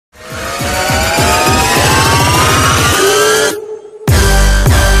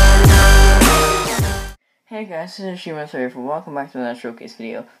Guys, this is Shima34. Welcome back to another showcase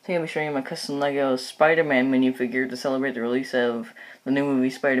video. Today I'll be showing you my custom Lego Spiderman minifigure to celebrate the release of the new movie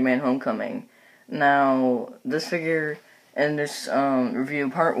Spider-Man Homecoming. Now, this figure in this review,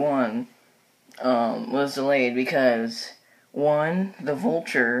 part 1, was delayed because, 1, the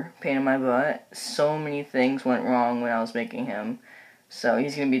Vulture pain in my butt. So many things went wrong when I was making him. So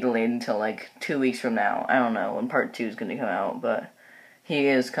he's going to be delayed until like 2 weeks from now. I don't know when part 2 is going to come out, but he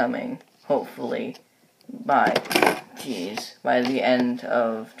is coming, hopefully. By the end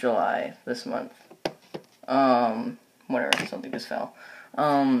of July this month. Whatever, something just fell.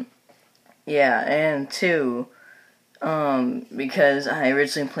 Yeah, and 2, because I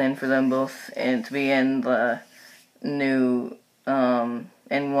originally planned for them both and to be in the new,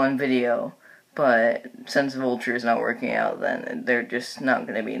 in one video, but since Vulture is not working out, then they're just not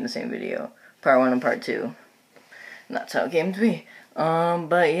going to be in the same video. Part 1 and part 2. And that's how it came to be.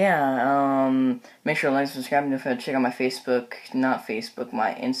 But yeah, make sure to like, subscribe, and check out my Facebook,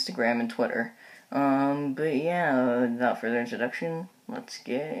 my Instagram and Twitter. But yeah, without further introduction, let's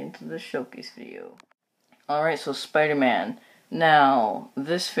get into the showcase video. Alright, so Spider-Man. Now,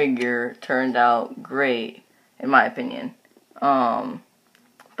 this figure turned out great, in my opinion. But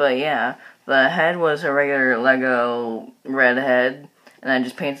yeah, the head was a regular Lego red head, and I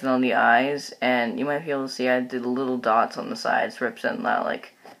just painted on the eyes, and you might be able to see I did little dots on the sides to represent that,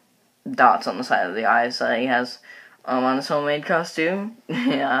 like, dots on the side of the eyes that he has on his homemade costume.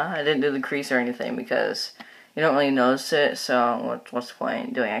 Yeah, I didn't do the crease or anything because you don't really notice it, so what's the point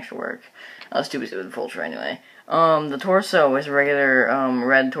in doing extra work? I was too busy with the Vulture anyway. The torso is a regular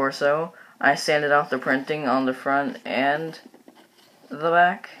red torso. I sanded off the printing on the front and the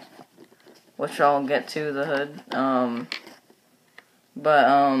back, which I'll get to the hood.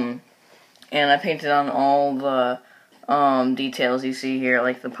 And I painted on all the, details you see here,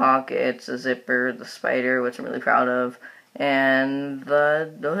 like the pockets, the zipper, the spider, which I'm really proud of, and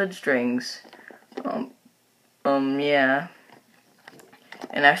the hood strings. Yeah.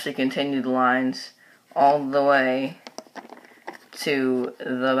 And actually continued the lines all the way to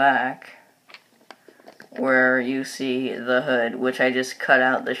the back, where you see the hood, which I just cut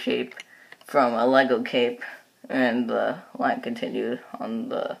out the shape from a Lego cape. And the line continued on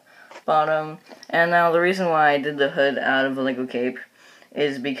the bottom. And now the reason why I did the hood out of a Lego cape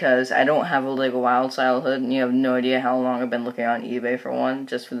is because I don't have a Lego Wild Style hood, and you have no idea how long I've been looking on eBay for one,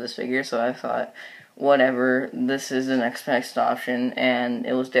 just for this figure, so I thought, whatever, this is the next best option, and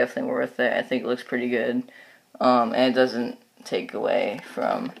it was definitely worth it. I think it looks pretty good, and it doesn't take away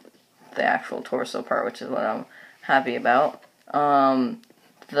from the actual torso part, which is what I'm happy about.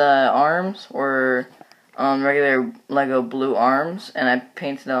 The arms were regular Lego blue arms, and I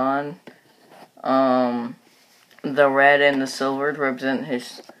painted on the red and the silver to represent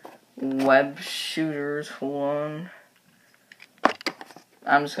his web shooters. Hold on.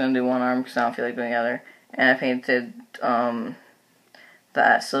 I'm just going to do one arm because I don't feel like doing the other. And I painted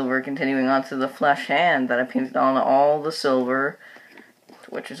that silver continuing onto the flesh hand that I painted on all the silver,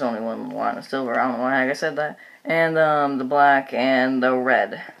 which is only one line of silver. I don't know why I said that. And the black and the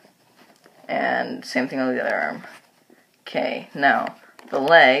red. And same thing on the other arm. Okay, now, the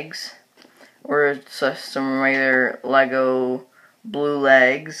legs were just some regular Lego blue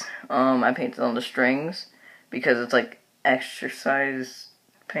legs. I painted on the strings because it's like exercise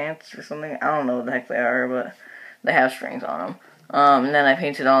pants or something. I don't know what the heck they are, but they have strings on them. And then I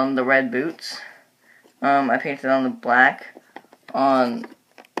painted on the red boots. I painted on the black on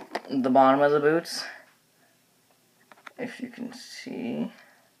the bottom of the boots, if you can see.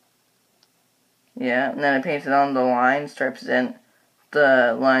 Yeah, and then I painted on the lines to represent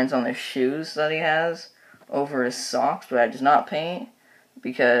the lines on the shoes that he has over his socks, but I did not paint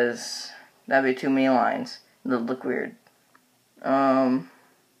because that'd be too many lines. It would look weird. But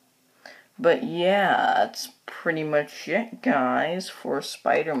yeah, that's pretty much it, guys, for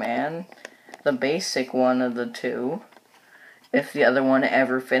Spider-Man. The basic one of the two, if the other one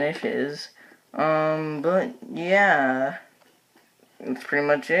ever finishes. But yeah. That's pretty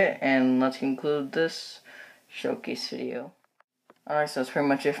much it, and let's conclude this showcase video. Alright, so that's pretty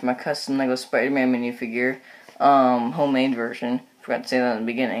much it for my custom Lego Spider-Man minifigure, homemade version, forgot to say that in the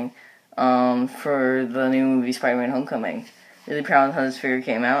beginning, for the new movie Spider-Man Homecoming. Really proud of how this figure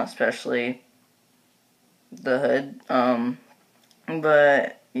came out, especially the hood,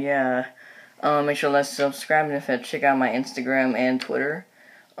 but yeah, make sure to subscribe and check out my Instagram and Twitter.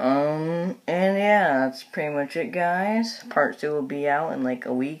 And yeah, that's pretty much it, guys. Part 2 will be out in like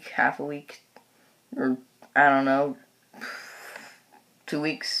a week, half a week, or I don't know, 2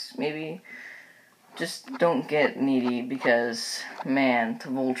 weeks, maybe. Just don't get needy because, man,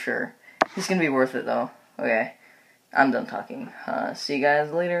 the Vulture, he's gonna be worth it, though. Okay, I'm done talking. See you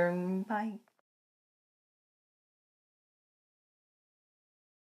guys later. Bye.